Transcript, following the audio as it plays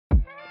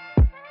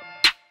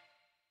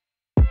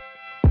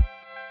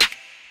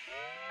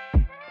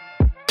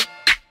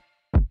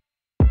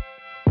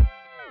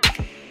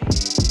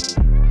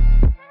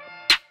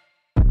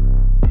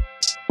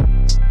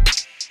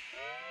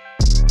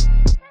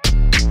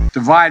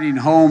dividing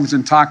homes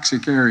in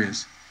toxic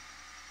areas.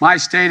 My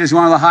state has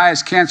one of the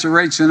highest cancer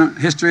rates in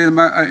history in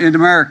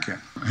America.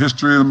 I think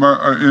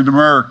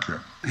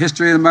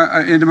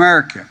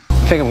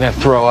I'm going to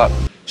throw up.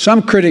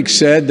 Some critics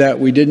said that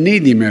we didn't need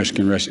the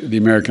American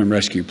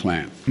Rescue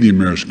Plan. The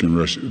American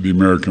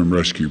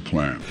Rescue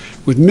Plan.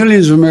 With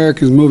millions of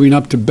Americans moving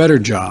up to better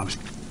jobs,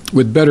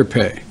 with better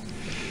pay,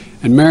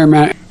 and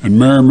American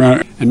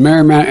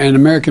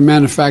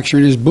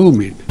manufacturing is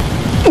booming.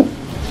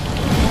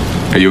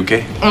 Are you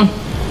okay?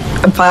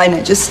 I'm fine.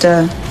 I just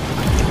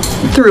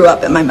threw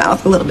up in my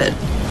mouth a little bit.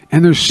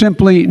 And there's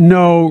simply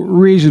no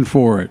reason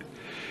for it.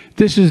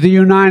 This is the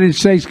United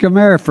States of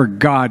America, for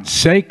God's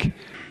sake.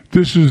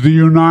 This is the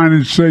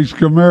United States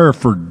of America,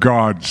 for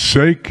God's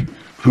sake.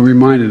 Who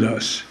reminded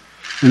us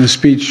in a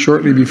speech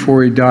shortly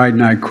before he died,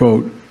 and I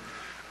quote,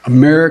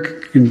 "America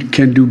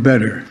can do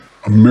better."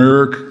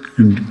 America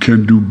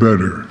can do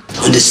better.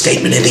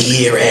 Understatement of the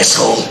year,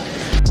 asshole.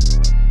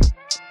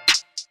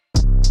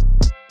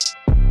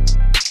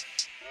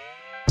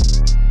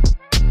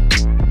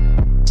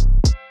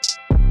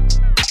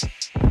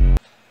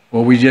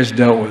 Well, we just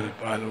dealt with it,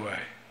 by the way.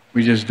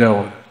 We just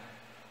dealt with it.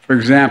 For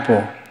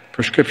example,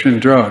 prescription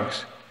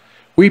drugs.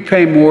 We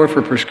pay more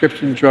for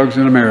prescription drugs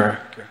in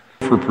America.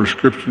 For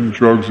prescription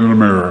drugs in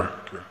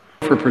America.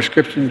 For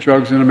prescription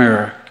drugs in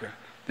America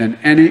than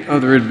any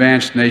other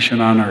advanced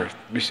nation on earth.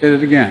 Let me say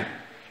that again.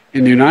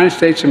 In the United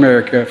States of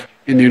America,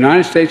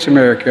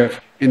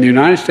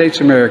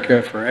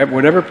 for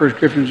whatever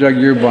prescription drug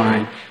you're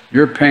buying,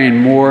 you're paying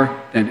more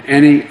than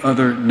any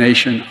other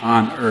nation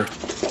on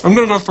earth. I'm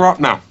going to throw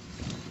up now.